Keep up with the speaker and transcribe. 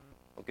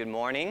Good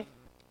morning.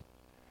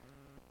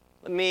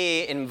 Let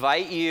me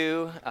invite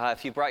you,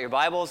 if you brought your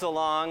Bibles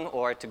along,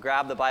 or to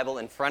grab the Bible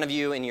in front of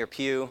you in your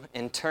pew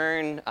and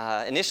turn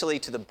initially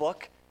to the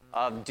book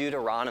of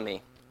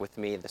Deuteronomy with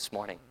me this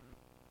morning.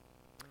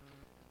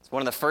 It's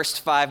one of the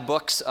first 5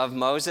 books of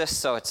Moses,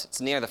 so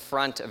it's near the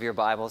front of your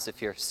Bibles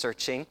if you're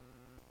searching.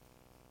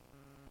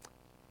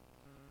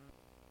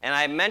 And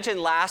I mentioned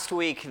last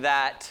week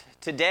that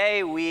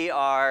today we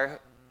are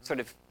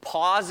sort of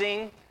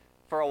pausing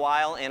for a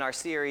while in our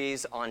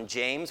series on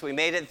James. We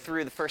made it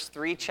through the first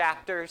 3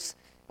 chapters,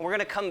 and we're going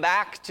to come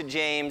back to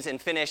James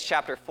and finish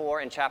chapter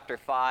 4 and chapter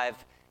 5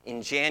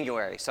 in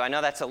January. So I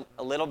know that's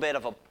a little bit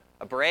of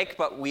a break,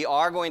 but we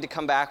are going to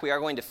come back. We are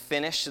going to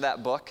finish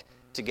that book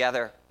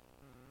together.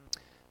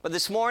 But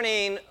this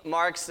morning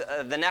marks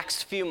the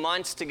next few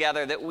months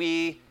together that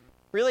we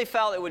really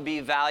felt it would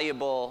be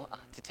valuable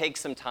to take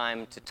some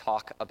time to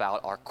talk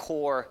about our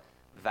core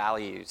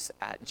values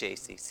at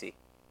JCC.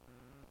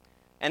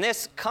 And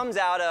this comes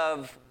out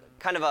of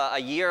kind of a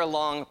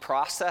year-long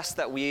process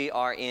that we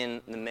are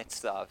in the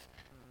midst of.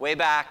 Way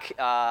back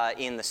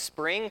in the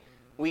spring,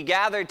 we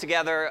gathered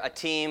together a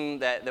team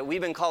that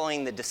we've been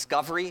calling the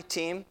Discovery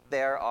Team.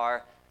 There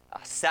are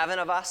 7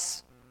 of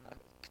us,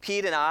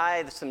 Pete and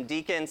I, some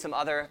deacons, some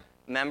other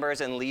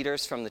members and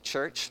leaders from the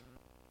church.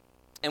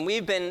 And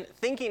we've been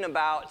thinking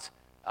about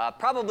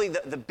probably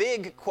the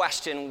big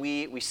question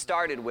we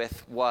started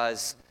with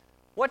was,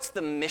 what's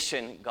the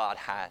mission God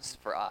has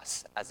for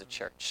us as a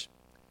church,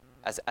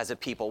 as a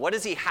people? What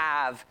does he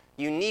have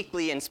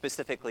uniquely and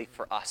specifically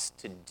for us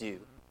to do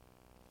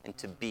and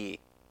to be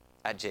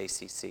at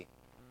JCC?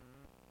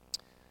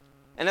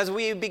 And as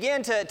we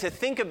began to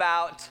think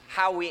about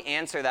how we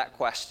answer that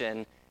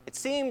question, it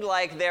seemed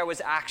like there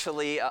was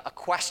actually a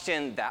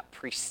question that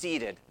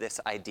preceded this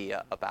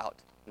idea about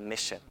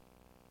mission.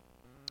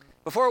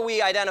 Before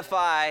we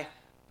identify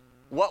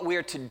what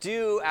we're to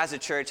do as a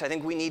church, I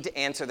think we need to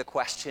answer the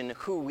question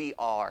who we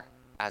are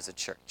as a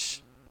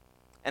church.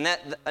 And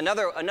that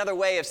another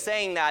way of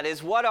saying that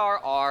is, what are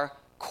our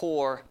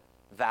core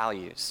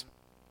values?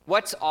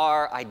 What's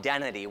our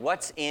identity?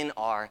 What's in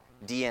our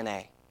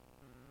DNA?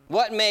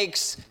 What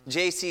makes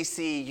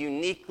JCC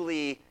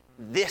uniquely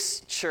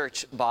this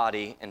church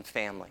body and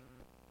family?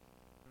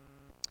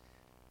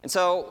 And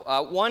so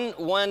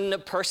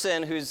one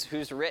person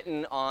who's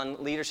written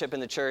on leadership in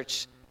the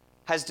church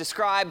has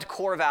described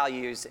core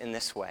values in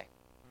this way.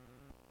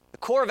 The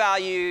core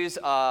values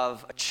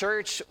of a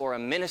church or a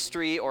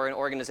ministry or an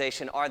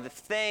organization are the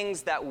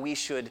things that we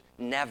should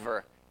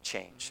never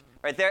change.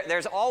 Right?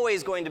 There's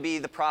always going to be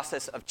the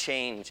process of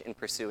change in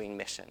pursuing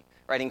mission,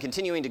 right? And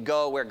continuing to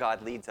go where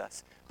God leads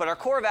us. But our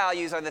core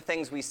values are the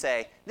things we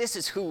say, this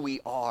is who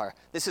we are.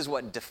 This is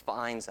what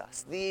defines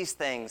us. These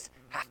things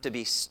have to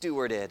be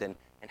stewarded and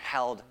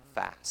held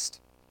fast.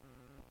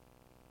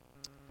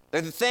 They're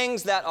the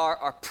things that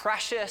are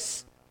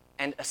precious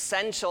and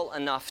essential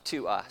enough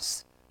to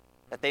us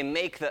that they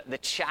make the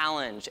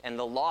challenge and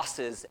the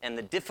losses and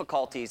the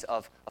difficulties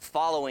of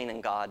following in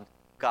God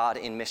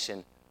in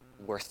mission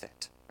worth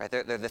it. Right?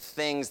 They're the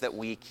things that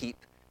we keep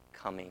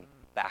coming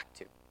back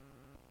to.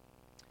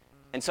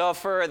 And so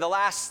for the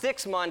last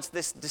 6 months,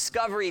 this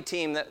Discovery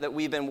Team that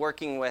we've been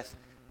working with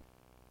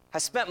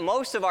has spent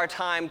most of our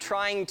time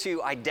trying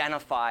to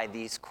identify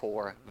these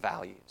core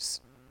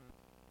values.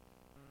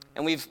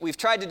 And we've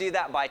tried to do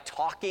that by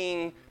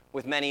talking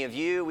with many of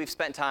you. We've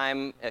spent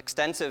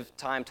extensive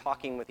time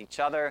talking with each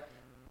other.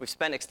 We've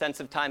spent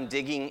extensive time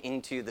digging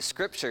into the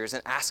scriptures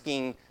and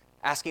asking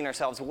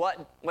ourselves,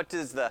 what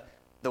does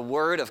the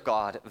Word of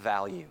God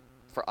value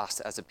for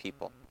us as a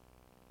people?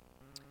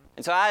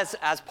 And so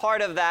as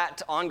part of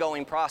that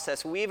ongoing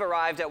process, we've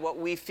arrived at what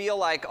we feel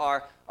like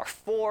are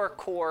 4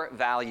 core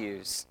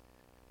values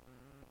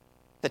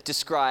that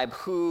describe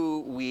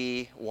who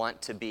we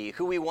want to be,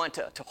 who we want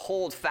to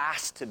hold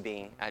fast to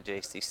being at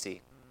JCC.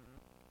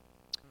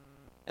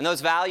 And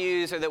those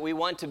values are that we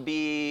want to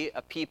be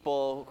a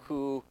people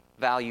who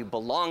value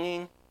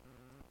belonging,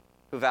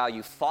 who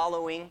value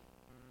following,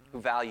 who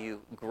value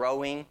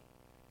growing,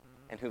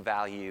 and who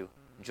value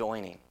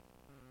joining.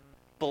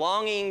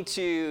 Belonging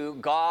to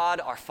God,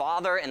 our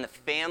Father, and the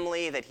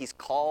family that he's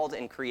called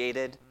and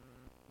created,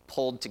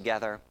 pulled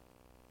together.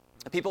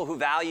 A people who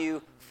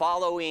value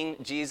following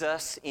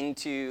Jesus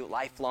into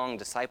lifelong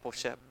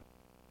discipleship.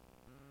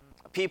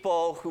 A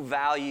people who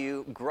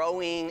value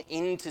growing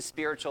into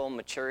spiritual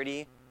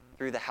maturity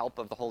through the help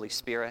of the Holy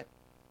Spirit.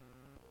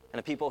 And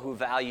a people who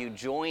value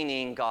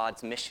joining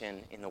God's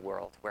mission in the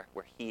world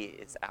where he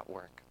is at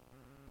work.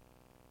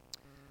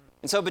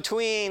 And so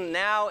between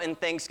now and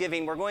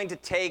Thanksgiving, we're going to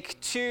take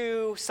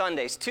 2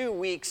 Sundays, 2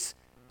 weeks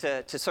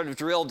to sort of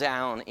drill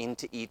down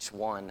into each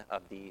one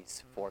of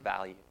these 4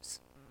 values.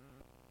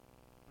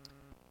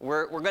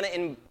 We're going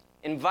to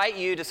invite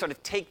you to sort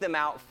of take them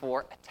out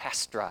for a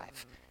test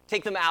drive.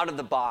 Take them out of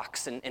the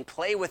box and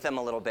play with them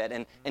a little bit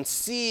and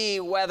see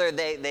whether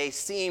they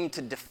seem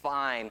to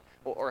define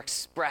or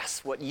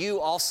express what you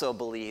also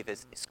believe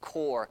is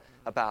core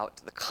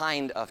about the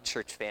kind of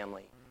church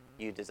family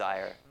you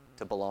desire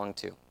to belong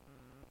to.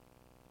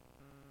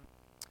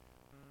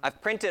 I've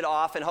printed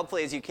off, and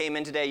hopefully as you came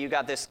in today, you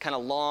got this kind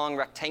of long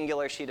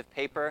rectangular sheet of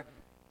paper.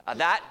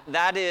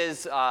 That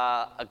is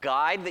a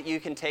guide that you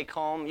can take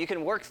home. You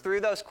can work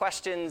through those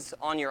questions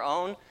on your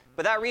own,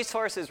 but that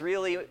resource is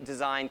really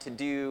designed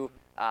to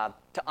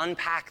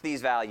unpack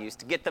these values,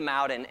 to get them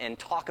out and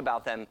talk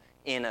about them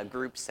in a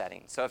group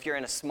setting. So if you're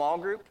in a small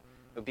group,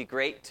 it would be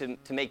great to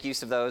make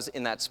use of those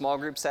in that small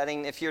group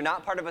setting. If you're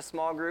not part of a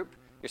small group,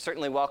 you're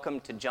certainly welcome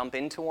to jump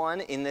into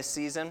one in this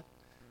season.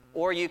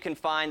 Or you can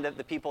find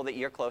the people that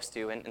you're close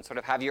to and sort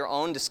of have your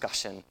own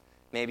discussion,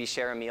 maybe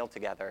share a meal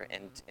together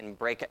and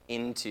break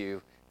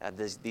into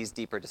these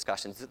deeper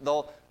discussions.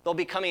 They'll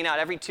be coming out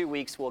every 2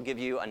 weeks. We'll give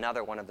you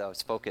another one of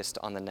those focused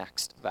on the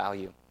next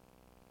value.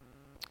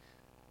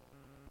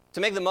 To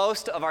make the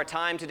most of our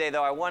time today,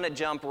 though, I want to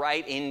jump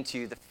right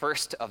into the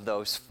first of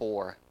those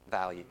 4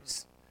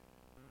 values.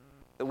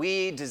 That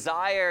we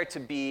desire to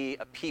be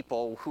a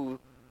people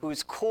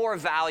whose core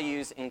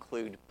values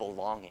include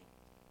belonging.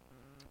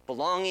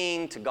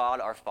 Belonging to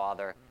God our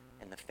Father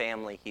and the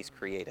family He's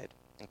created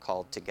and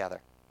called together.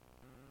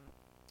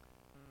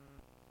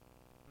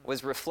 I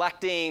was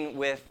reflecting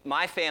with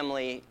my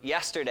family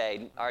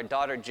yesterday. Our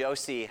daughter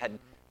Josie had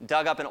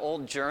dug up an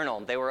old journal.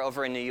 They were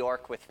over in New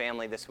York with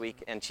family this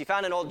week, and she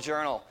found an old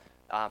journal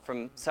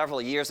from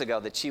several years ago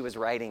that she was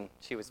writing.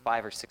 She was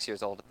 5 or 6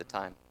 years old at the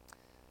time.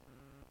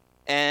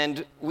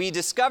 And we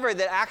discovered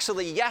that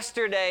actually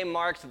yesterday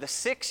marked the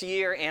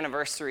 6-year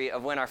anniversary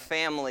of when our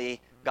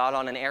family got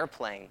on an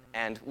airplane,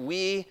 and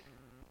we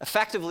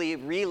effectively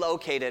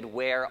relocated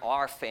where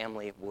our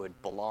family would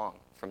belong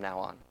from now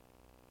on.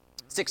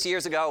 6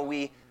 years ago,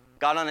 we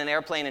got on an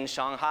airplane in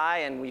Shanghai,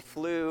 and we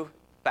flew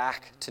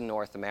back to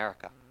North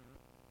America.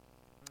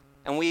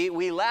 And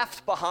we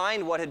left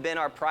behind what had been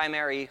our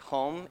primary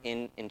home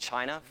in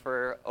China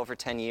for over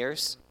 10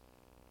 years.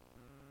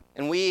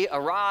 And we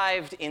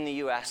arrived in the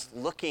U.S.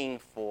 looking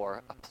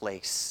for a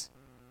place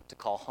to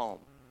call home,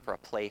 for a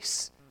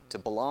place to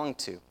belong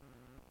to.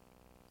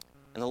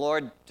 And the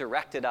Lord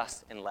directed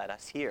us and led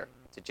us here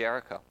to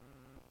Jericho.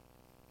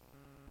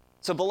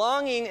 So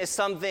belonging is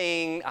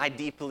something I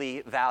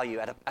deeply value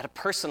at a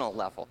personal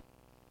level.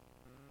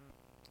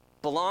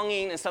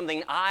 Belonging is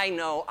something I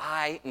know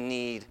I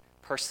need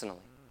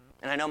personally,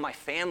 and I know my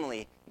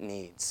family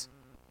needs.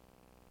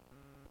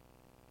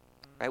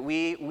 Right?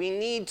 We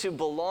need to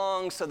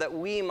belong so that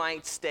we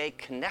might stay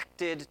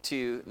connected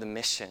to the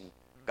mission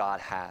God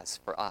has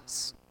for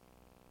us.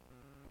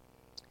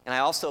 And I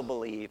also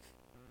believe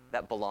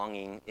that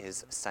belonging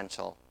is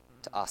essential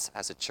to us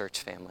as a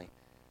church family.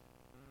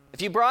 If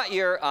you brought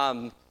your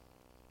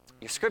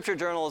scripture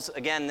journals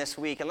again this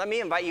week, and let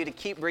me invite you to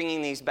keep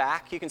bringing these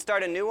back. You can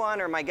start a new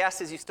one, or my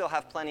guess is you still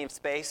have plenty of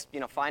space.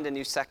 Find a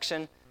new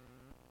section.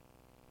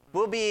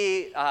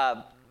 We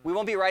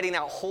won't be writing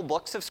out whole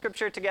books of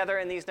scripture together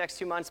in these next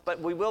 2 months, but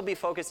we will be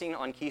focusing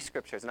on key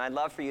scriptures, and I'd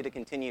love for you to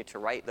continue to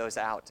write those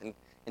out and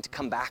to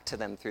come back to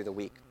them through the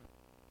week.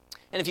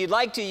 And if you'd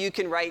like to, you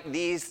can write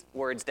these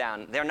words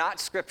down. They're not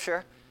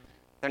scripture,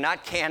 they're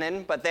not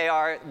canon, but they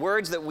are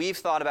words that we've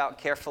thought about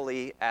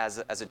carefully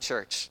as a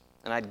church,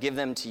 and I'd give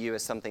them to you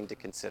as something to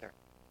consider.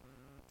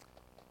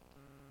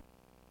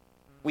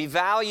 We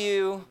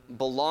value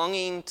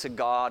belonging to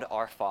God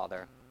our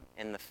Father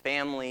and the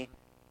family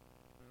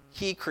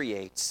He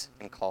creates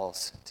and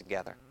calls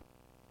together.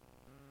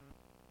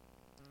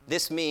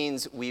 This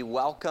means we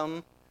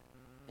welcome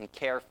and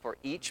care for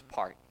each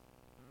part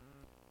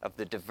of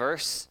the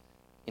diverse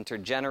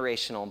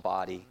intergenerational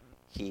body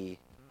He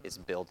is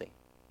building.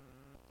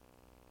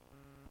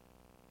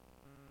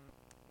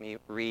 Let me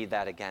read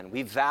that again.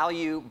 We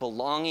value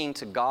belonging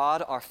to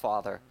God our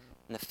Father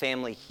and the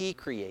family He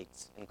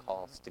creates and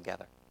calls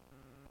together.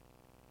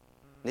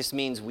 This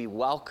means we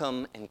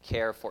welcome and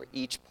care for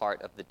each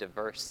part of the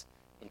diverse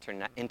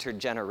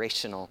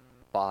intergenerational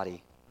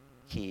body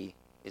He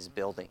is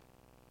building.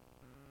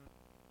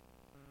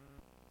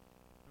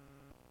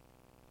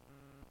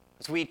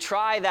 As we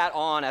try that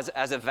on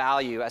as a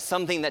value, as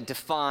something that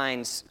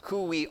defines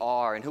who we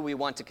are and who we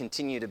want to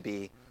continue to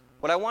be,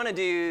 what I want to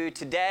do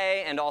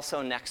today and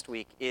also next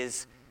week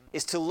is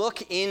to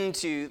look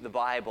into the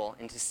Bible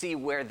and to see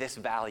where this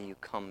value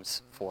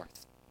comes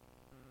forth.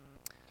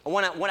 I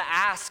want to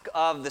ask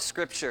of the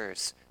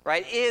scriptures,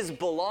 right? Is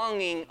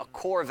belonging a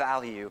core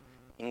value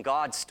in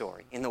God's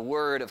story, in the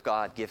Word of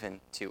God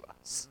given to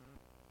us?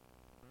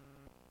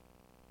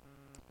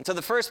 And so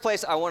the first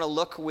place I want to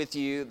look with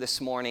you this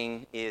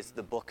morning is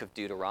the book of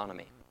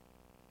Deuteronomy.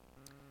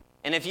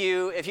 And if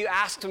you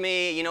asked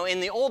me, in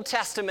the Old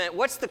Testament,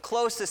 what's the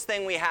closest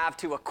thing we have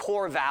to a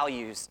core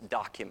values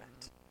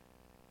document?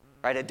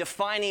 Right? A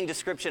defining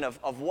description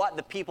of what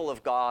the people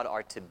of God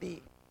are to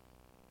be.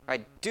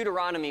 Right?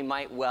 Deuteronomy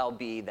might well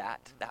be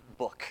that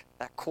book,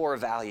 that core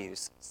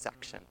values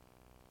section.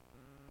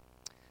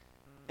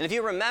 And if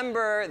you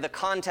remember the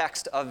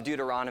context of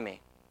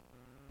Deuteronomy,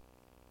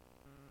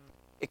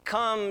 it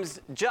comes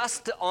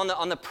just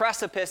on the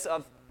precipice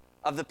of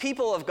the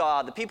people of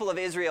God, the people of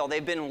Israel.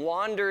 They've been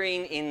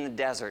wandering in the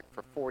desert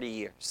for 40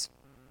 years.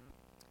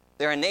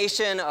 They're a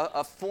nation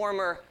of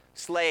former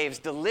slaves,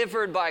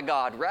 delivered by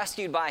God,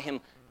 rescued by him,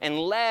 and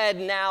led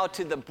now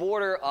to the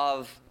border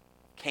of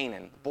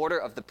Canaan, border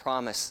of the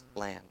promised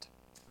land.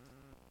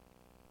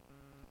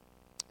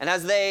 And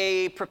as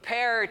they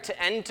prepare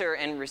to enter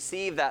and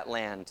receive that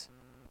land,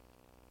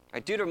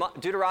 right,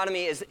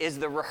 Deuteronomy is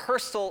the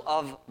rehearsal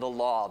of the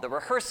law, the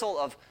rehearsal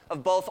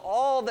of both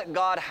all that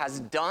God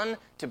has done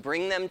to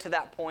bring them to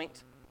that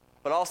point,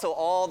 but also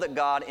all that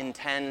God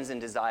intends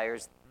and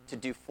desires to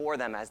do for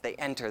them as they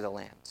enter the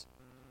land.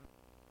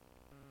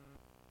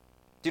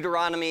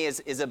 Deuteronomy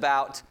is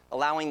about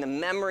allowing the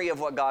memory of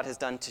what God has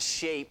done to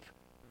shape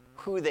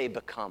who they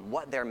become,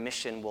 what their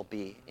mission will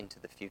be into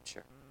the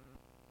future.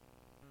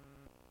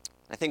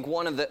 I think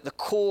one of the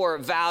core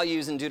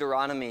values in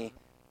Deuteronomy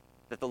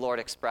that the Lord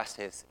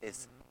expresses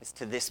is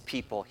to this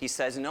people. He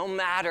says, no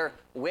matter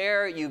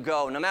where you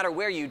go, no matter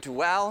where you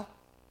dwell,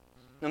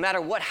 no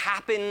matter what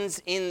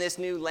happens in this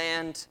new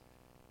land,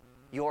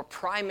 your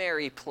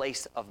primary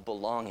place of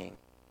belonging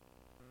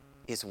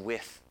is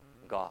with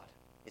God,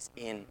 is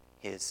in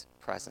his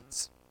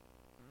presence.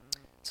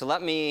 So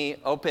let me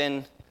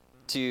open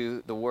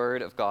to the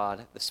word of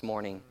God this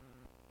morning,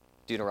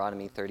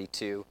 Deuteronomy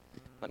 32.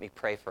 Let me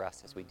pray for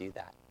us as we do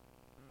that.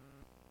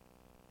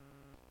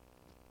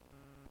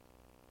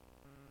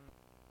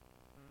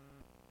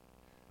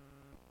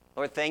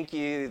 Lord, thank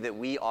you that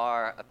we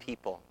are a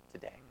people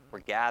today. We're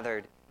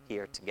gathered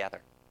here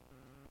together.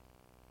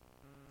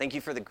 Thank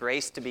you for the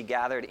grace to be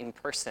gathered in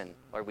person.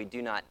 Lord, we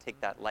do not take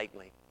that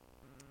lightly.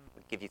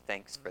 We give you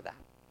thanks for that.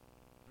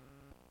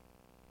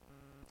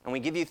 And we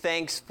give you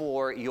thanks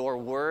for your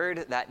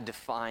word that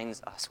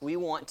defines us. We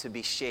want to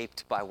be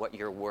shaped by what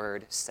your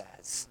word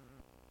says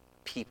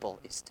people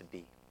is to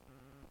be.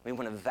 We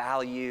want to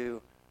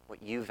value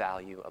what you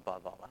value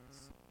above all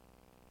else.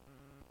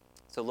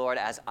 So Lord,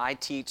 as I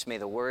teach, may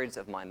the words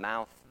of my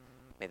mouth,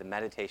 may the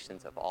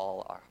meditations of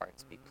all our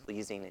hearts be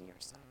pleasing in your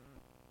sight.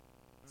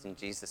 It's in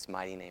Jesus'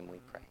 mighty name we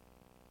pray.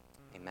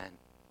 Amen.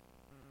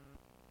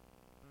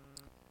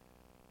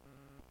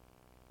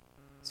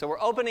 So we're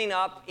opening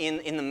up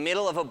in the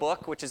middle of a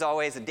book, which is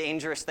always a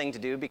dangerous thing to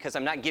do because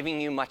I'm not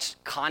giving you much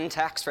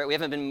context, right? We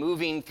haven't been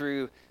moving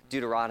through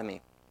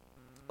Deuteronomy.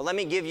 But let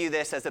me give you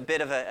this as a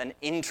bit of an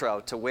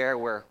intro to where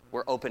we're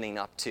opening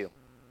up to.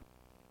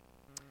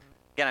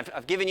 Again,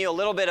 I've given you a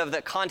little bit of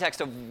the context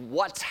of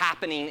what's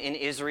happening in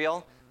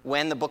Israel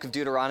when the book of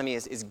Deuteronomy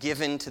is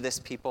given to this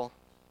people.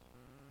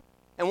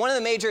 And one of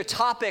the major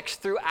topics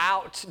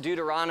throughout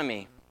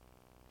Deuteronomy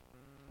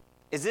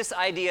is this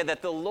idea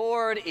that the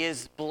Lord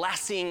is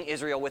blessing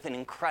Israel with an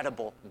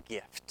incredible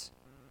gift.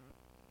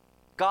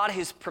 God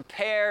has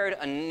prepared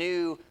a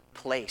new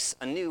place,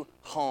 a new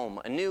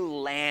home, a new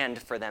land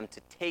for them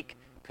to take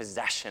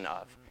possession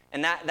of.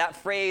 And that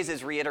phrase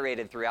is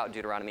reiterated throughout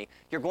Deuteronomy.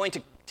 You're going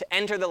to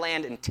enter the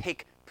land and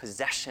take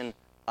possession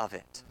of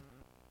it.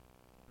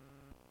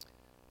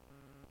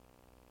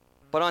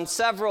 But on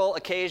several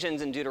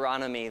occasions in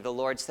Deuteronomy, the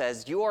Lord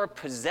says, your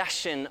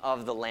possession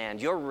of the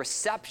land, your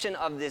reception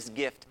of this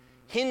gift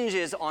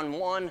hinges on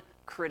one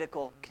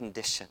critical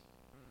condition.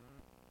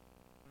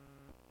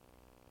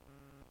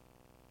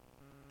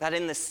 That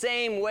in the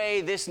same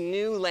way this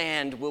new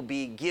land will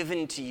be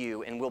given to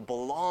you and will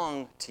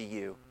belong to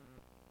you,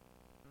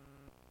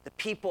 the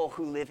people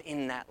who live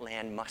in that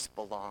land must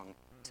belong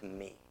to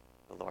me,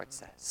 the Lord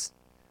says.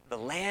 The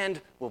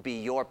land will be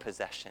your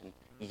possession.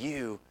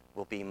 You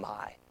will be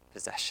my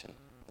possession,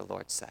 the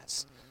Lord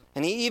says.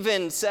 And he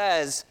even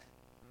says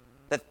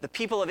that the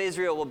people of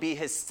Israel will be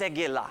his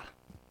segelah.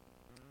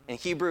 In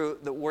Hebrew,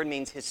 the word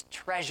means his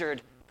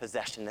treasured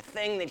possession, the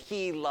thing that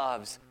he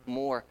loves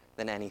more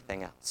than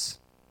anything else.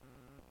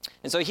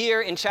 And so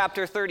here in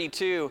chapter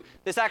 32,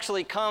 this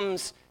actually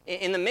comes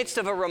in the midst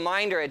of a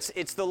reminder.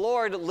 It's the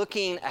Lord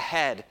looking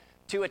ahead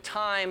to a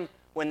time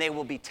when they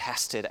will be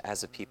tested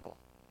as a people,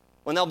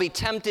 when they'll be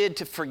tempted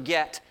to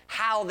forget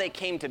how they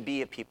came to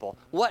be a people,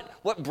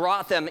 what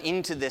brought them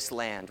into this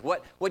land,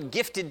 what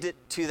gifted it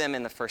to them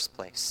in the first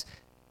place.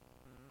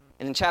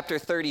 And in chapter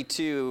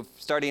 32,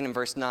 starting in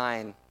verse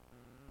 9,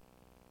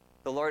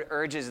 the Lord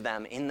urges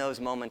them in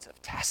those moments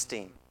of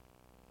testing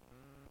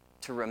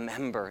to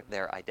remember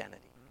their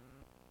identity.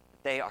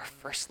 They are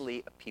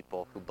firstly a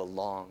people who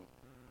belong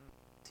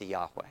to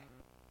Yahweh.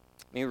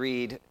 Let me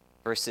read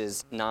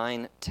verses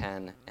 9,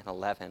 10, and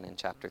 11 in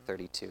chapter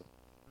 32.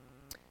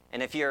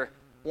 And if you're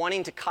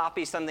wanting to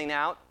copy something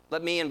out,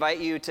 let me invite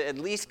you to at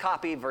least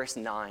copy verse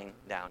 9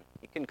 down.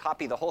 You can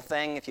copy the whole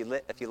thing if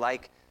you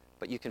like,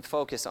 but you can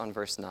focus on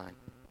verse 9.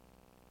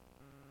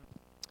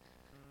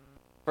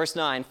 Verse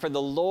 9, for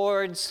the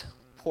Lord's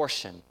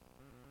portion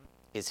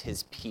is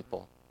his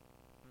people,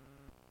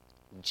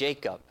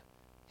 Jacob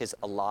his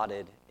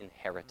allotted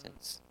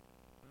inheritance.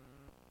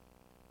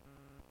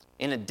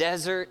 In a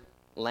desert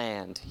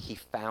land he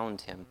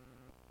found him,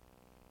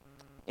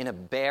 in a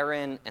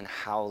barren and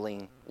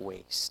howling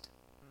waste.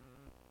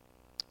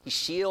 He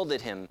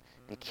shielded him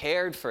and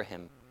cared for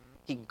him.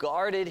 He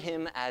guarded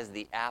him as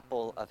the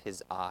apple of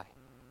his eye.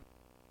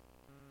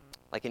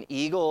 Like an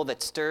eagle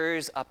that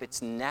stirs up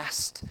its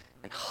nest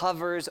and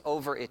hovers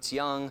over its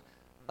young,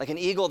 like an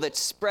eagle that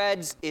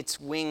spreads its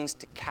wings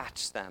to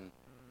catch them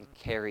and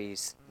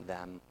carries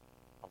them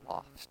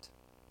aloft.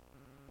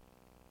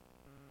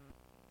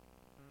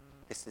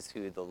 This is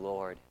who the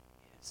Lord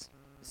is.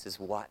 This is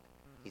what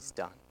he's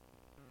done.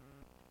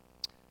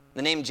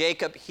 The name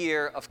Jacob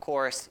here, of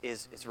course,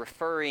 is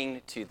referring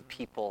to the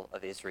people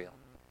of Israel,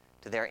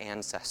 to their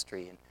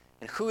ancestry,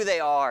 and who they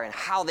are and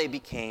how they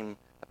became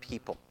a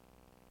people.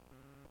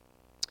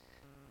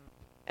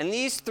 And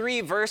these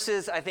 3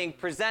 verses, I think,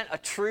 present a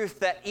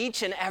truth that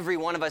each and every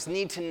one of us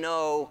need to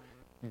know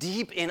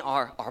deep in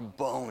our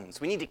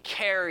bones. We need to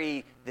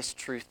carry this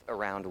truth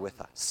around with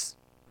us.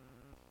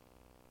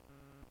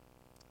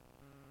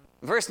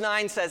 Verse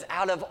 9 says,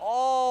 out of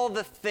all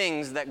the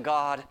things that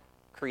God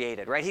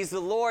created, right? He's the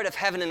Lord of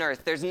heaven and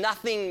earth. There's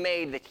nothing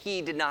made that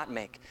he did not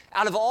make.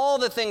 Out of all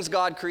the things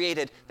God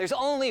created, there's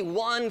only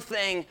one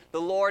thing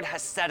the Lord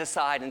has set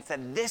aside and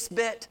said, this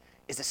bit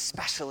is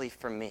especially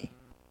for me.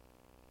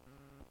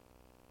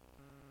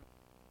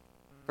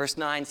 Verse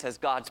 9 says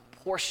God's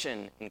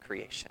portion in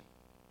creation,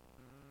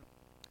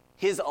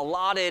 his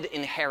allotted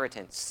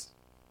inheritance.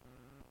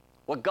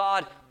 What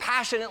God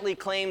passionately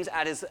claims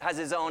as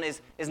his own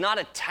is not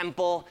a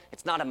temple,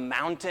 it's not a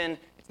mountain,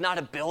 it's not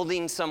a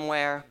building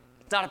somewhere,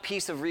 it's not a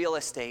piece of real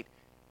estate.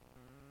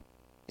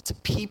 It's a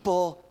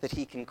people that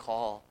he can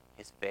call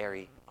his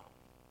very own.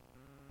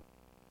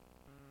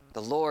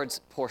 The Lord's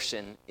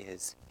portion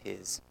is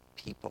his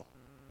people.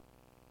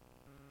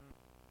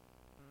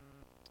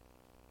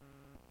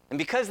 And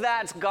because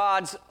that's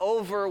God's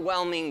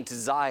overwhelming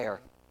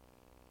desire,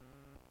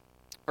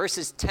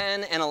 verses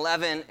 10 and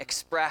 11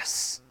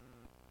 express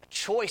a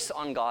choice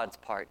on God's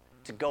part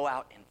to go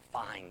out and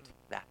find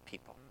that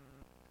people,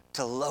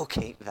 to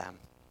locate them,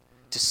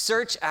 to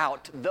search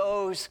out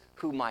those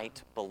who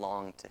might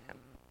belong to him.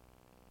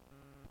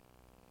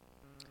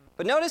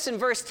 But notice in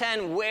verse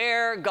 10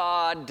 where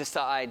God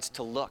decides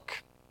to look.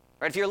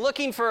 Right? If you're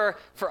looking for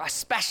a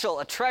special,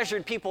 a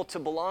treasured people to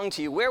belong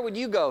to you, where would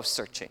you go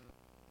searching?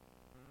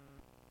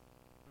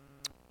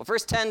 Well,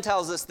 verse 10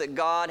 tells us that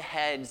God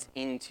heads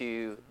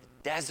into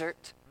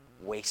desert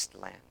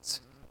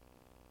wastelands.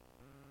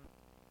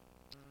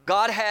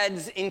 God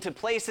heads into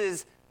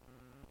places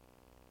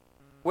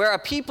where a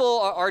people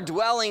are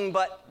dwelling,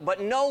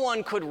 but no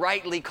one could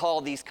rightly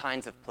call these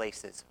kinds of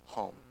places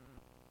home.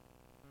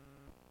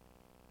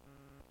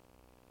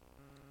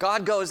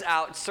 God goes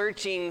out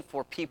searching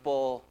for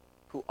people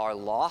who are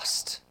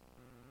lost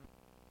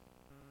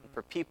and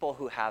for people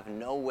who have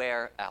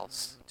nowhere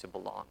else to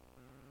belong.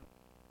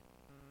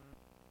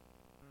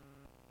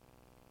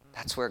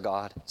 That's where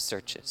God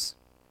searches.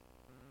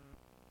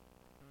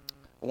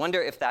 I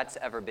wonder if that's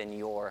ever been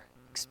your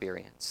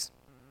experience.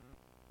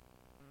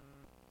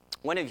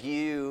 When have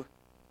you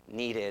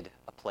needed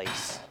a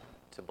place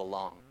to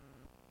belong?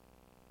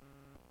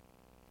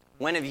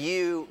 When have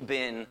you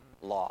been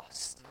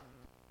lost?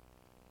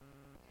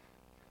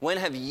 When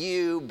have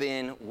you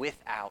been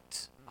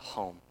without a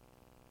home?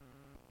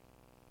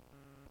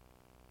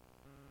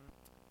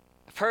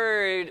 I've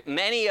heard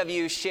many of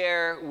you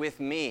share with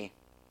me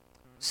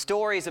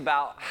stories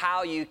about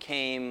how you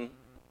came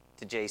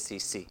to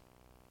JCC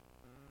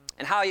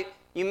and how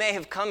you may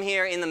have come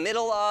here in the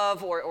middle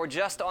of or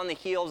just on the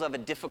heels of a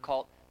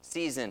difficult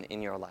season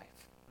in your life.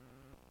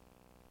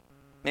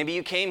 Maybe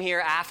you came here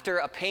after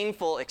a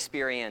painful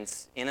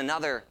experience in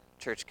another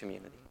church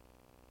community.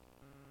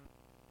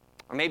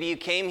 Or maybe you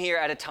came here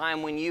at a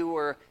time when you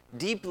were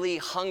deeply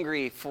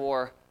hungry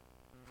for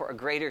a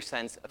greater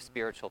sense of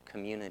spiritual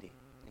community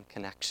and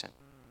connection.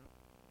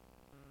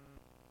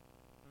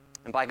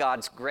 And by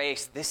God's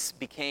grace, this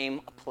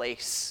became a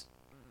place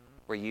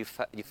where you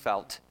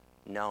felt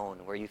known,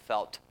 where you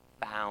felt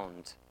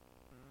found,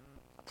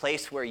 a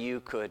place where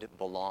you could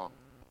belong.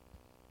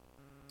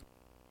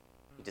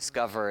 You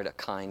discovered a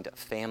kind of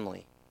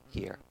family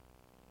here.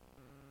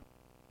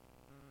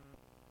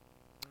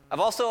 I've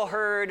also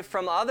heard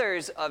from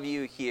others of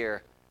you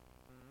here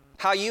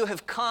how you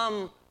have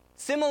come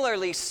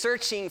similarly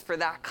searching for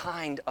that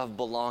kind of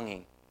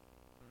belonging,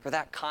 for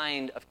that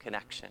kind of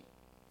connection.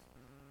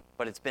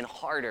 But it's been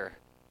harder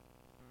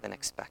than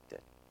expected.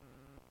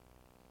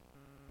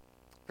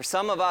 For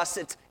some of us,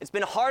 it's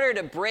been harder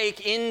to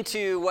break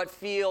into what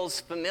feels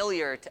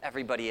familiar to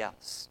everybody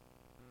else.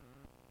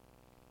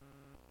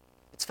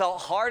 It's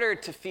felt harder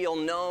to feel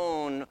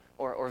known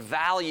or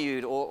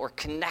valued or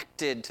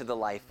connected to the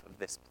life of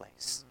this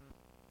place.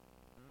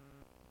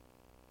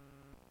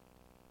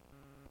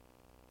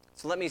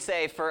 So let me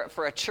say,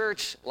 for a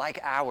church like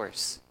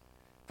ours,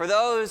 for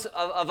those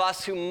of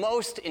us who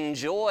most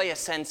enjoy a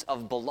sense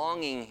of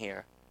belonging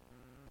here,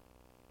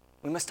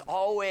 we must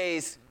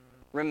always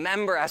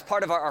remember, as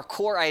part of our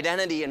core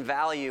identity and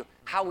value,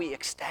 how we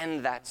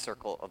extend that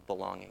circle of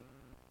belonging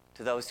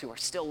to those who are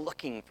still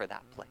looking for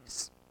that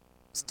place,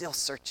 still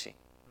searching.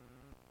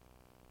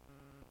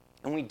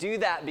 And we do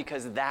that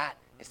because that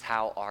is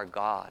how our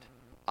God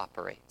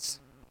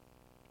operates.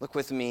 Look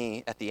with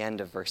me at the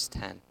end of verse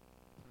 10.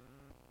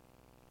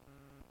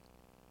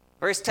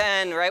 Verse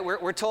 10, right,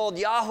 we're told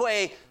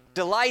Yahweh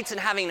delights in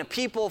having a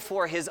people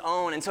for his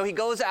own. And so he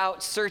goes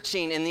out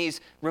searching in these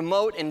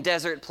remote and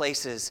desert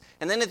places.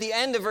 And then at the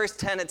end of verse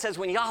 10, it says,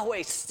 when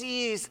Yahweh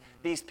sees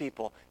these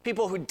people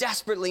who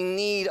desperately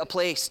need a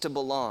place to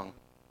belong,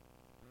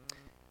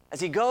 as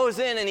he goes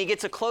in and he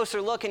gets a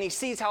closer look and he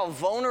sees how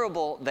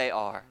vulnerable they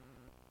are,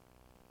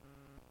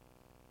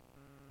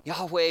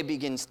 Yahweh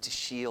begins to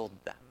shield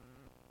them.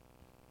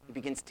 He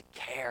begins to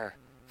care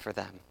for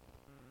them.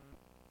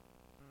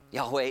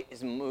 Yahweh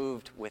is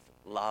moved with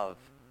love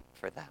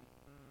for them.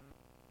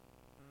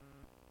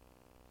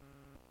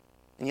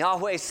 And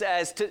Yahweh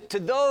says, to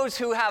those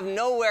who have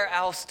nowhere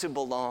else to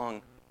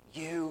belong,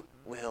 you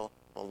will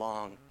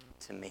belong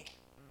to me.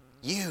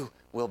 You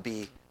will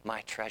be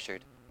my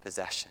treasured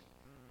possession.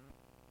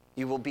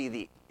 You will be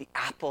the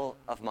apple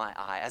of my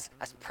eye, as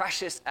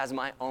precious as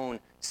my own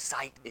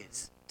sight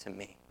is to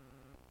me,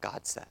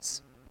 God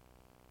says.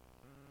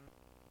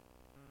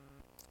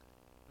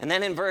 And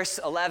then in verse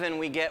 11,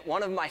 we get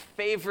one of my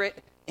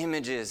favorite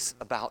images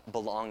about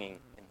belonging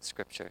in the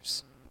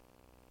scriptures.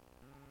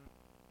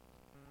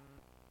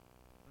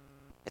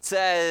 It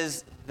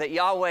says that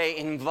Yahweh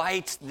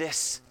invites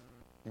this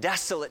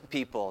desolate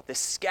people, this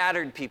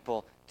scattered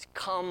people, to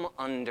come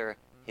under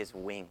his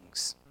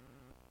wings.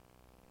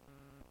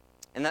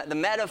 And the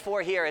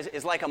metaphor here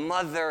is like a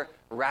mother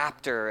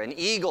raptor, an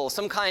eagle,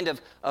 some kind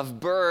of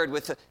bird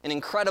with an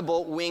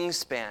incredible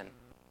wingspan.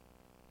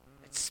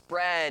 It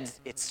spreads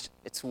its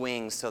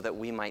wings so that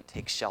we might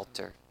take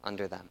shelter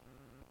under them.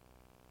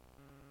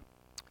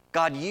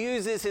 God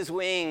uses his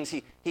wings.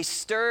 He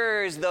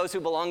stirs those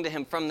who belong to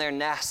him from their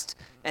nest,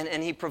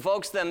 and he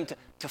provokes them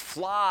to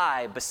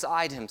fly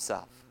beside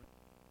himself.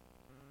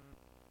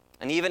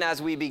 And even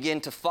as we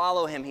begin to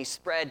follow him, he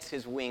spreads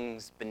his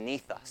wings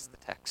beneath us, the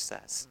text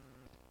says,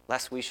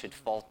 lest we should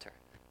falter,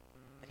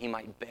 that he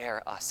might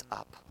bear us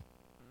up.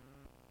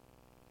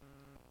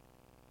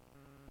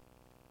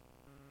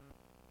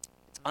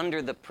 It's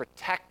under the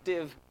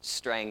protective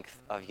strength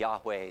of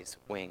Yahweh's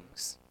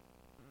wings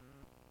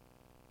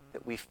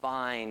that we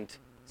find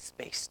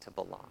space to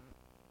belong.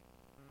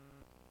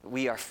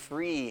 We are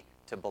free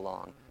to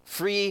belong,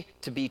 free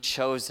to be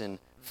chosen,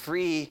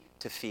 free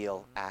to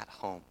feel at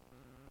home.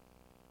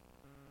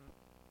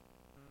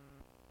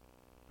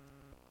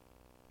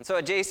 And so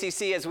at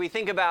JCC, as we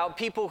think about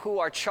people who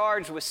are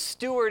charged with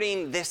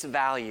stewarding this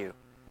value,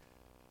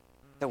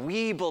 that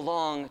we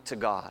belong to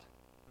God,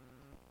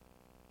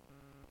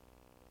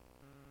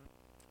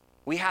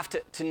 we have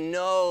to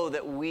know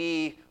that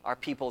we are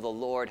people the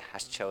Lord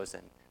has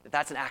chosen.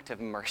 That's an act of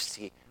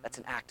mercy. That's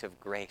an act of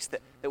grace.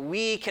 That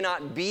we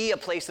cannot be a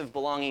place of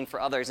belonging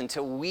for others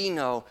until we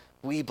know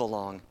we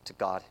belong to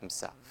God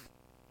himself.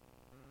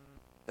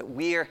 That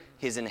we're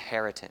his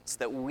inheritance.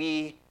 That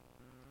we,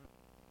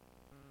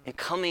 in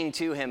coming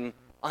to him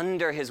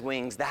under his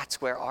wings, that's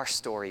where our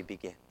story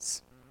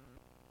begins.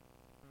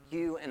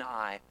 You and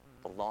I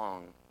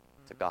belong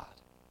to God.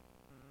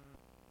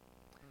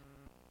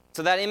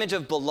 So that image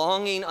of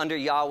belonging under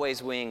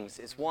Yahweh's wings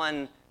is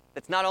one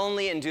that's not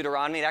only in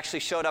Deuteronomy, it actually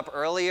showed up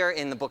earlier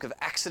in the book of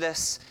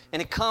Exodus,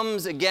 and it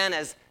comes again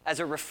as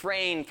a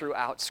refrain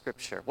throughout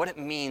Scripture. What it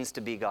means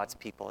to be God's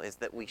people is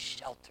that we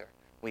shelter,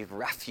 we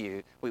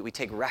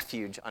take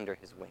refuge under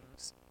his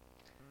wings.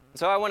 And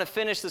so I want to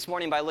finish this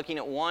morning by looking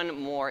at one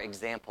more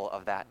example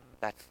of that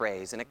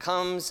phrase, and it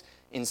comes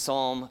in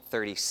Psalm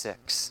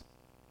 36.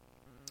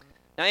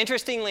 Now,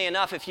 interestingly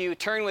enough, if you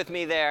turn with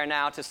me there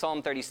now to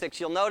Psalm 36,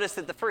 you'll notice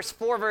that the first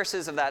 4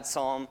 verses of that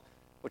psalm,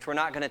 which we're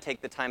not going to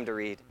take the time to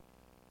read,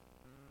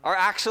 are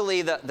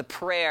actually the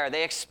prayer.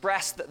 They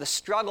express the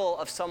struggle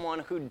of someone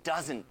who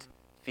doesn't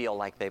feel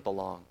like they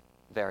belong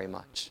very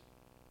much.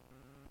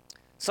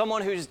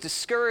 Someone who's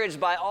discouraged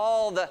by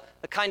all the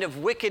kind of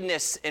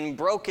wickedness and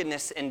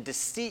brokenness and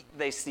deceit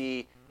they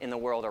see in the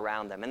world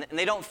around them. And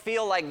they don't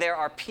feel like there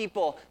are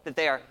people that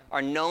they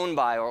are known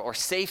by or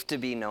safe to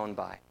be known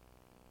by.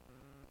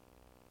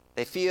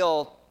 They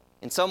feel,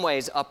 in some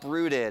ways,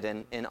 uprooted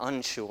and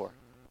unsure.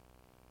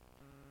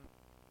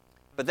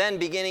 But then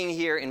beginning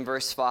here in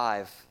verse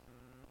 5,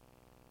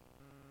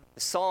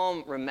 the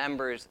psalm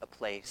remembers a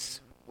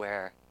place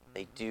where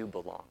they do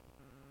belong.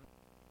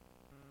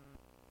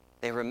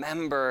 They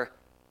remember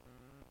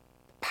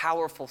the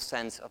powerful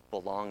sense of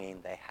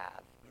belonging they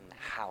have in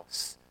the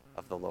house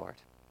of the Lord.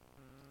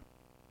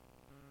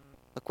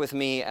 Look with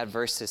me at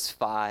verses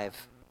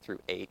 5 through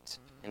 8.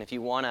 And if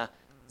you want to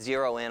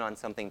zero in on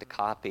something to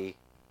copy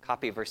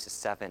verses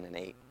 7 and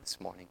 8 this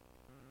morning.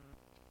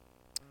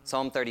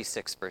 Psalm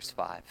 36, verse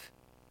 5.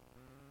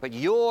 But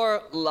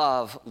your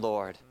love,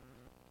 Lord,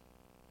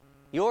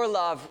 your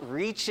love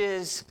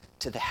reaches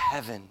to the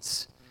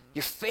heavens,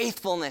 your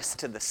faithfulness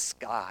to the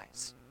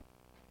skies.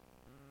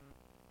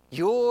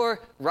 Your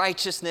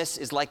righteousness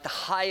is like the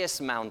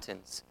highest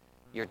mountains,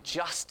 your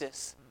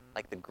justice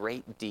like the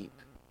great deep.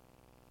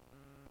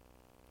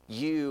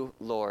 You,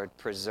 Lord,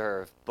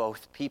 preserve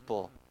both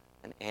people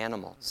and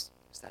animals.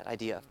 It's that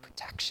idea of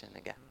protection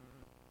again.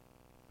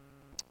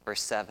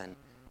 Verse 7,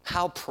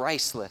 how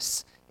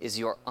priceless is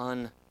your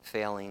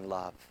unfailing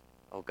love,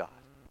 O God.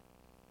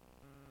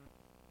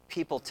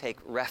 people take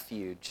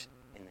refuge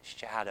in the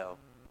shadow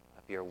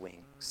of your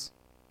wings.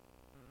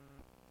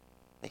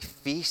 They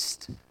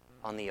feast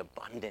on the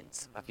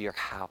abundance of your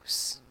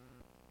house.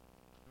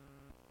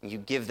 You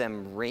give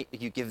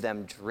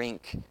them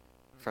drink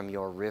from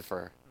your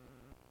river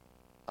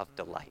of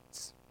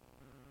delights.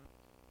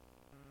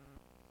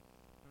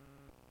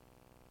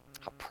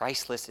 How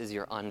priceless is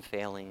your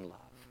unfailing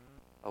love,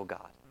 O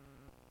God.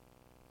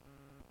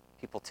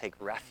 People take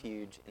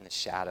refuge in the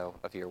shadow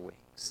of your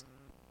wings.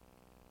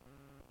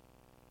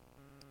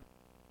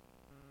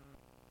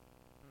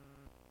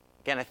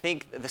 Again, I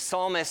think the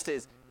psalmist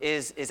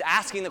is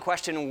asking the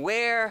question,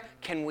 where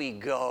can we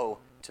go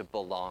to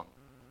belong?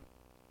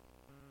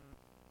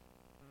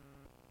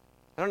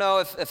 I don't know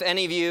if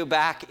any of you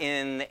back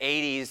in the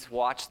 80s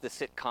watched the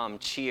sitcom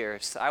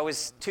Cheers. I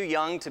was too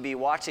young to be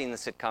watching the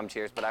sitcom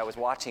Cheers, but I was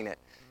watching it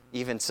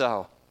even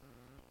so.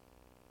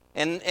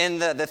 And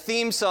the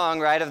theme song,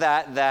 right, of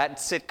that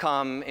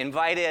sitcom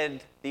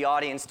invited the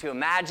audience to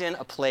imagine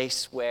a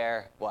place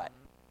where, what?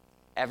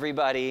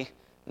 Everybody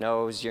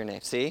knows your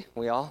name. See?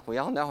 We all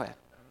know it.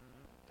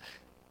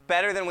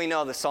 Better than we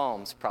know the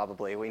Psalms,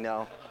 probably. We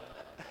know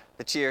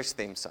the Cheers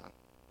theme song.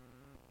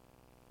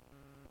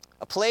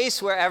 A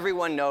place where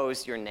everyone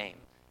knows your name.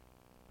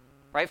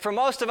 Right? For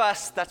most of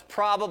us, that's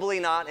probably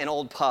not an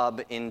old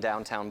pub in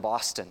downtown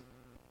Boston.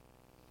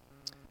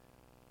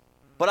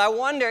 But I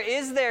wonder,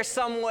 is there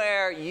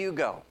somewhere you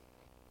go?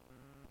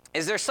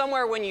 Is there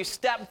somewhere when you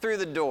step through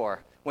the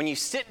door, when you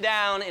sit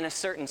down in a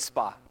certain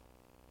spot,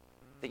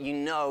 that you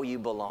know you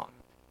belong?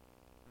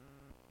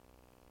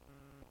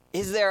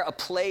 Is there a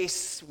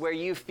place where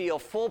you feel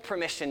full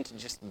permission to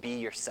just be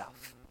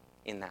yourself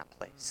in that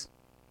place?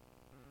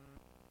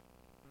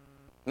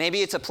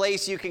 Maybe it's a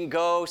place you can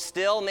go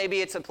still.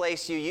 Maybe it's a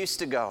place you used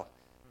to go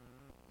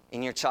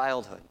in your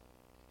childhood.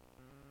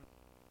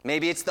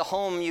 Maybe it's the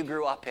home you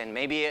grew up in.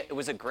 Maybe it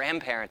was a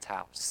grandparent's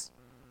house.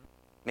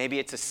 Maybe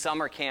it's a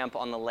summer camp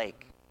on the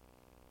lake.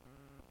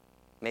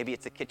 Maybe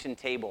it's a kitchen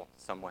table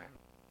somewhere.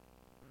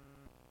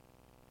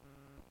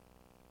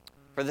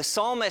 For the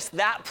psalmist,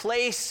 that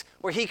place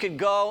where he could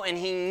go and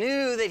he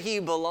knew that he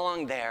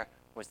belonged there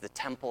was the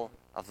temple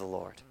of the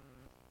Lord.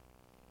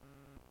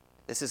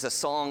 This is a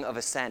song of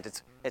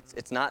ascent.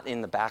 It's not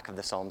in the back of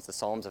the Psalms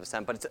of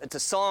Ascent, but it's a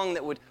song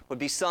that would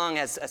be sung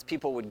as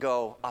people would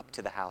go up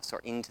to the house or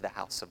into the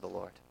house of the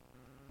Lord.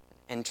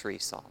 An entry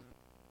psalm.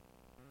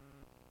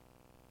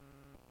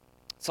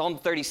 Psalm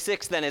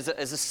 36 then is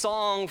a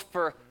song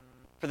for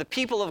the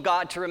people of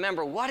God to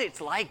remember what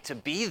it's like to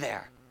be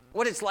there,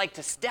 what it's like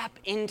to step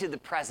into the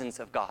presence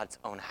of God's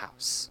own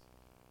house.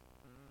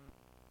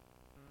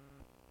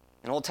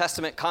 An Old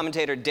Testament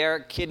commentator,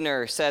 Derek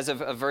Kidner, says of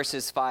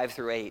verses 5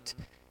 through 8,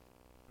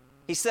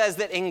 he says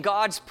that in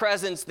God's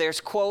presence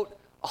there's, quote,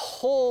 a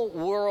whole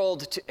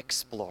world to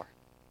explore.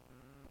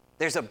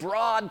 There's a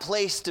broad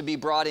place to be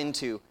brought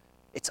into.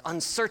 It's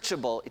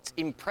unsearchable, it's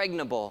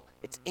impregnable,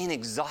 it's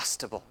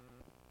inexhaustible.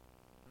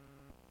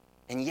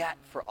 And yet,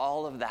 for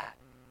all of that,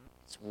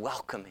 it's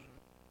welcoming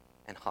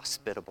and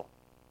hospitable.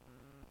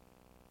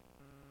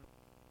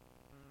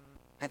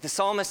 And the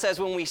psalmist says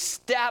when we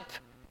step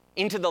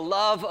into the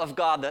love of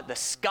God, that the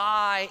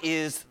sky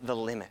is the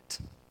limit.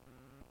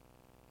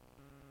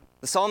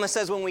 The psalmist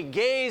says when we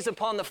gaze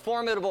upon the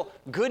formidable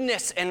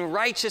goodness and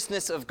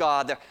righteousness of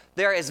God,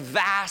 they're as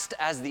vast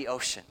as the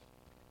ocean.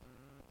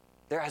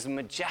 They're as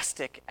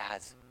majestic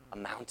as a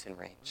mountain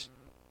range.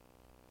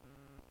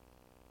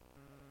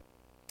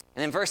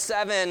 And in verse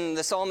 7,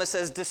 the psalmist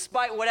says,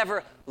 despite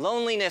whatever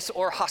loneliness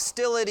or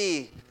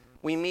hostility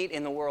we meet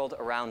in the world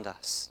around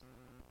us,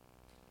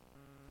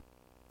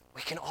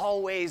 we can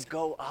always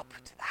go up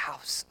to the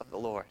house of the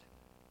Lord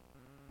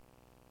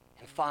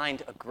and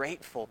find a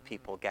grateful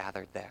people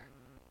gathered there.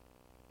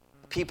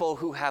 People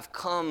who have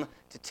come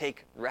to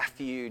take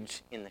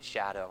refuge in the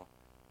shadow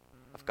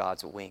of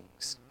God's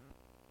wings.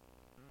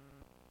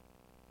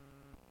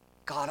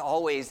 God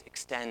always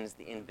extends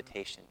the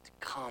invitation to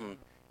come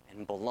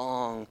and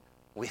belong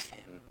with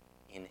him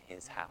in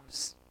his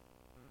house.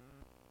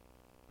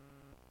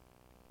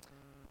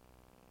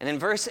 And in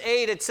verse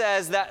 8, it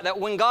says that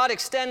when God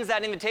extends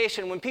that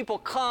invitation, when people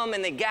come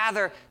and they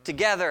gather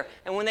together,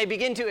 and when they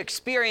begin to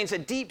experience a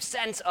deep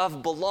sense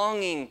of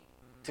belonging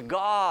to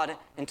God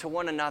and to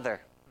one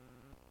another,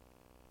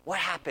 what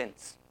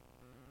happens?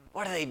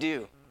 What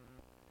do?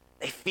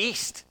 They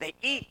feast, they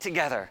eat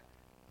together.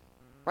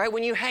 Right?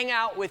 When you hang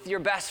out with your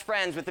best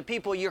friends, with the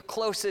people you're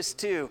closest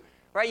to,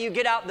 right? You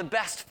get out the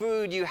best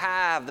food you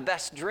have, the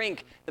best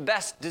drink, the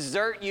best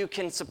dessert you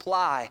can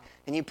supply,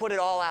 and you put it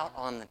all out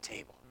on the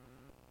table.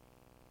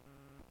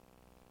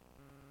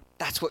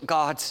 That's what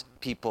God's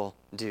people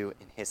do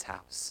in his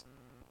house.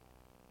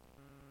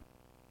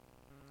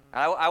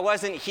 I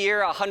wasn't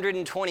here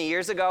 120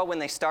 years ago when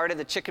they started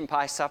the chicken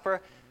pie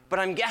supper, but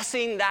I'm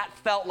guessing that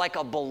felt like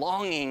a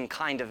belonging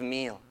kind of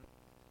meal.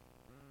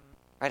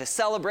 Right? A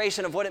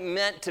celebration of what it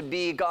meant to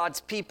be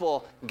God's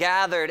people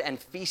gathered and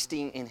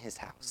feasting in his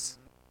house.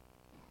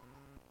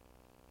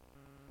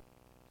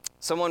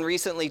 Someone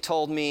recently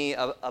told me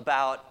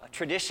about a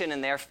tradition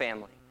in their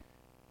family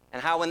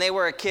and how when they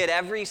were a kid,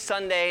 every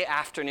Sunday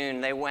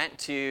afternoon, they went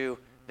to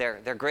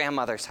their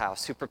grandmother's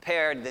house, who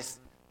prepared this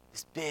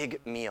big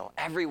meal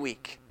every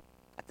week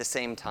at the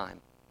same time.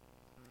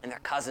 And their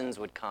cousins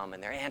would come,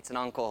 and their aunts and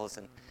uncles,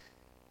 and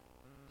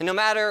no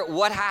matter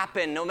what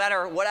happened, no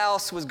matter what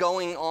else was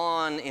going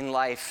on in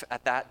life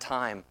at that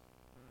time,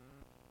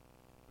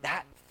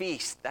 that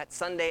feast, that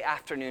Sunday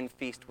afternoon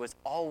feast, was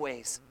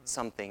always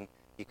something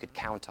you could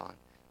count on.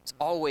 It was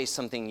always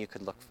something you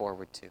could look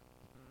forward to. It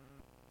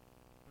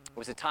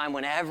was a time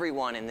when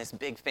everyone in this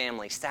big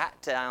family sat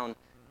down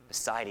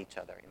beside each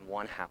other in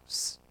one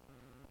house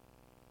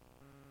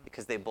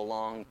because they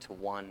belonged to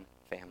one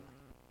family.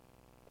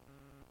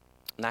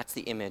 And that's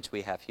the image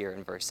we have here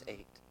in verse 8.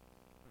 It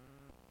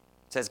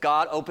says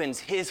God opens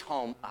his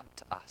home up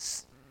to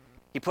us.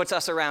 He puts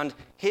us around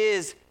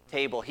his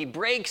table. He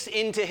breaks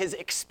into his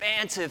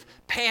expansive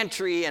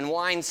pantry and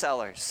wine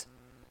cellars.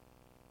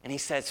 And he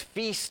says,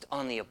 feast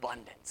on the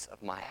abundance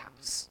of my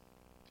house.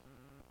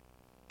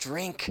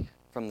 Drink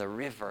from the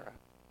river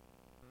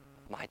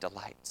of my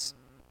delights.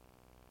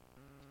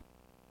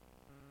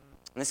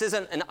 And this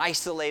isn't an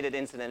isolated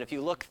incident. If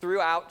you look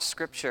throughout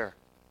Scripture,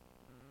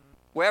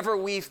 wherever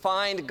we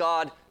find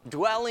God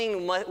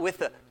dwelling with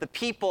the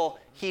people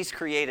he's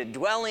created,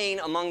 dwelling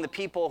among the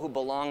people who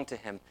belong to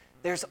him,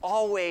 there's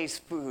always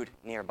food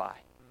nearby.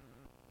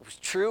 It was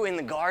true in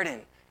the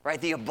garden,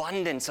 right? The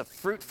abundance of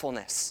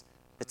fruitfulness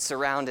that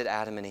surrounded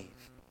Adam and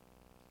Eve.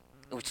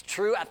 It was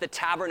true at the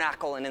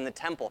tabernacle and in the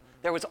temple.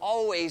 There was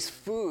always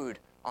food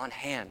on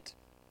hand,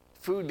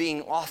 food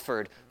being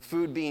offered,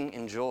 food being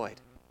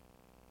enjoyed.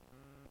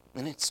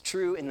 And it's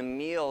true in the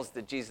meals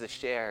that Jesus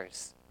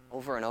shares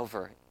over and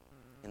over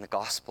in the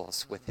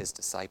Gospels with his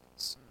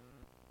disciples.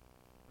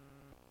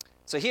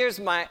 So here's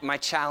my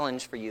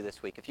challenge for you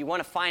this week. If you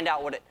want to find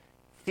out what it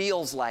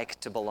feels like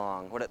to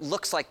belong, what it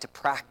looks like to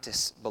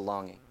practice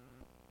belonging,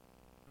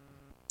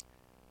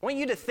 I want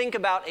you to think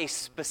about a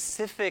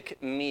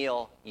specific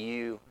meal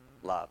you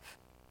love.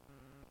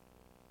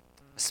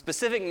 A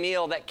specific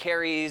meal that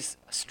carries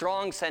a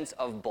strong sense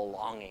of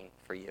belonging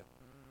for you.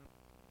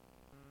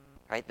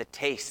 Right? The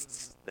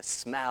tastes, the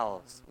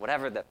smells,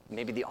 whatever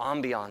maybe the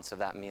ambiance of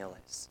that meal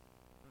is.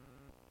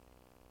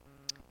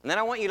 And then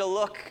I want you to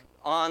look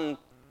on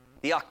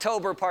the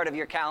October part of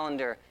your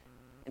calendar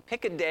and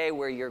pick a day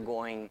where you're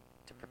going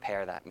to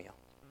prepare that meal.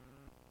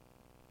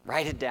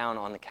 Write it down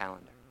on the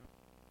calendar.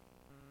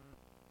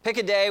 Pick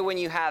a day when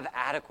you have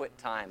adequate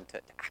time to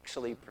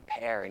actually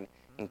prepare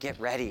and get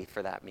ready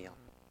for that meal.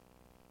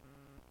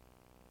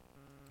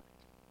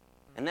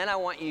 And then I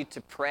want you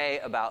to pray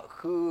about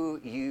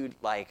who you'd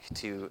like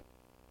to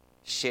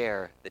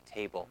share the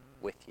table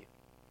with you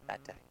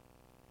that day.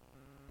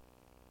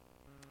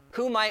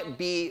 Who might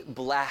be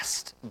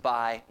blessed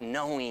by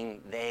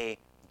knowing they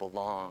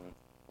belong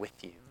with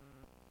you?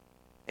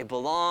 They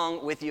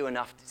belong with you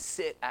enough to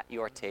sit at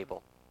your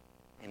table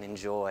and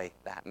enjoy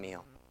that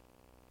meal.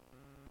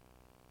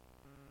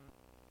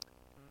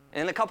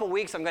 And in a couple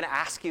weeks, I'm going to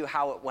ask you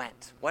how it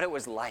went, what it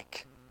was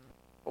like.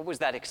 What was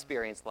that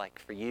experience like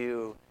for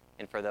you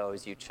and for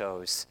those you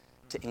chose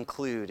to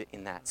include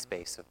in that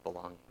space of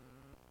belonging?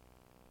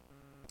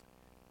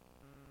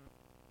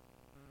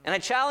 And I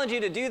challenge you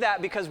to do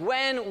that because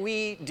when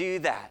we do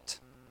that,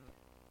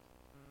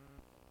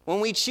 when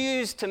we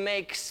choose to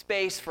make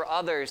space for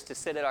others to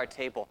sit at our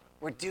table,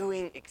 we're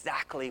doing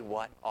exactly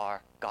what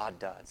our God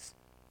does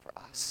for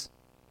us.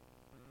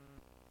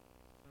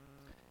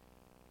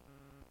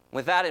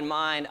 With that in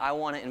mind, I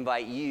want to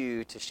invite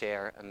you to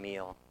share a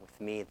meal with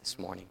me this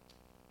morning.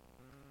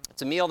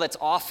 It's a meal that's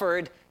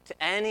offered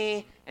to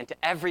any and to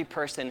every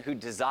person who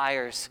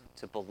desires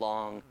to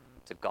belong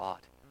to God,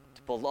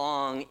 to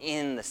belong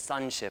in the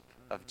sonship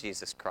of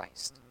Jesus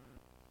Christ.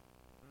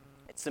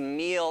 It's a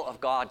meal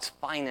of God's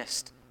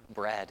finest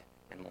bread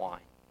and wine.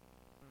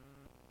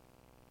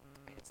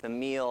 It's the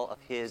meal of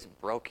his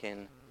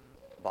broken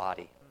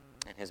body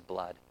and his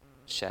blood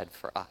shed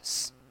for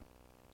us.